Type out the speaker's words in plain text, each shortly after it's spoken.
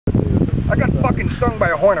I got fucking stung by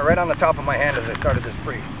a hornet right on the top of my hand as I started this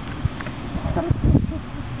free.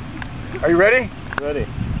 Are you ready? Ready.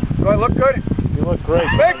 Do I look good? You look great.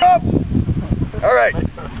 Wake up! All right.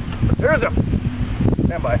 There's a...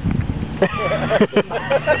 Stand by. It's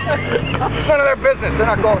none of their business. They're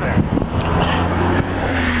not going there.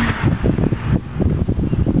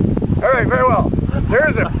 All right, very well.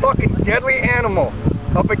 There's a fucking deadly animal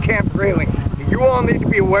up at Camp Grayling that you all need to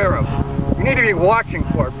be aware of. You need to be watching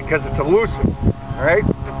for it because it's elusive. All right?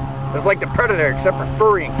 It's like the Predator except for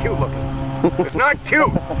furry and cute looking. It's not cute.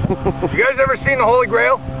 You guys ever seen the Holy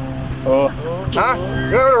Grail? Huh?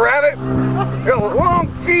 You ever a rabbit? Got long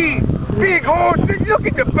teeth, big horns, look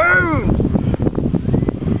at the bones.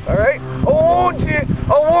 Alright? I want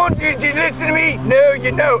you to listen to me. No, you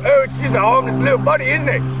know. Oh, it's just a harmless little buddy, isn't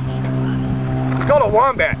it? It's called a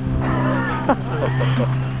wombat.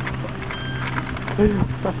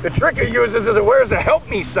 The trick it uses is it wears a help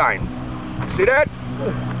me sign. See that?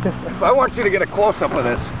 I want you to get a close-up of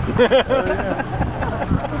this.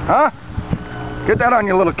 Huh? Get that on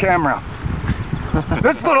your little camera.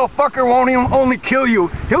 This little fucker won't even only kill you,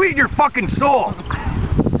 he'll eat your fucking soul.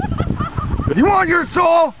 You want your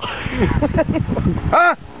soul?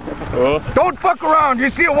 Huh? Don't fuck around. You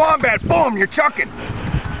see a wombat, boom, you're chucking.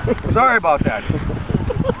 Sorry about that.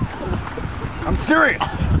 I'm serious.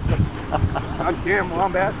 Goddamn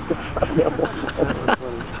wombat.